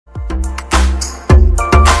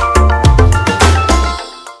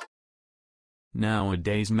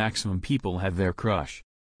Nowadays maximum people have their crush.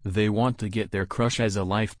 They want to get their crush as a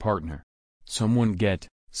life partner. Someone get,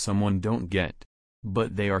 someone don't get.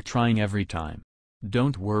 But they are trying every time.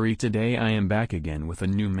 Don't worry, today I am back again with a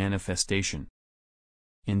new manifestation.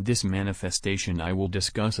 In this manifestation I will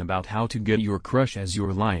discuss about how to get your crush as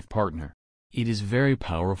your life partner. It is very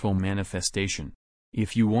powerful manifestation.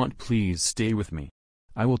 If you want, please stay with me.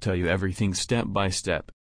 I will tell you everything step by step.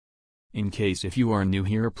 In case if you are new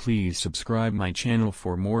here, please subscribe my channel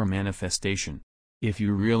for more manifestation. If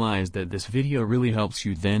you realize that this video really helps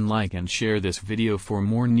you, then like and share this video for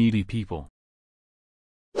more needy people.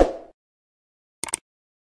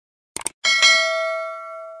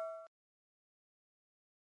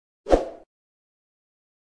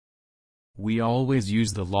 We always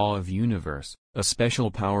use the law of universe, a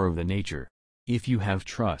special power of the nature. If you have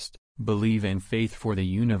trust, believe and faith for the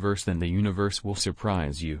universe, then the universe will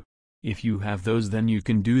surprise you. If you have those, then you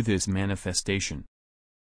can do this manifestation.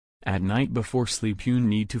 At night before sleep you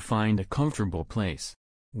need to find a comfortable place.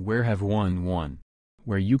 Where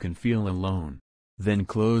you can feel alone. Then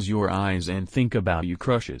close your eyes and think about your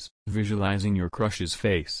crushes, visualizing your crush's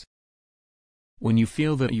face. When you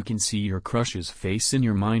feel that you can see your crush's face in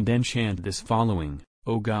your mind, then chant this following: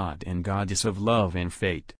 O God and Goddess of love and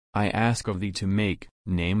fate, I ask of thee to make,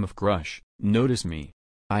 name of crush, notice me.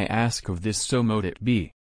 I ask of this, so mote it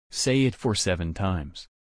be. Say it for 7 times.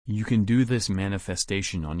 You can do this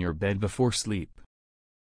manifestation on your bed before sleep.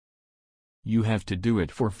 You have to do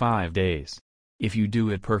it for 5 days. If you do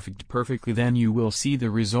it perfectly, then you will see the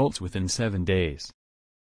results within 7 days.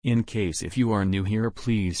 In case if you are new here,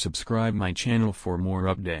 please subscribe my channel for more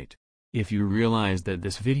update. If you realize that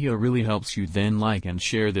this video really helps you, then like and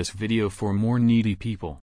share this video for more needy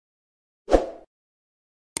people.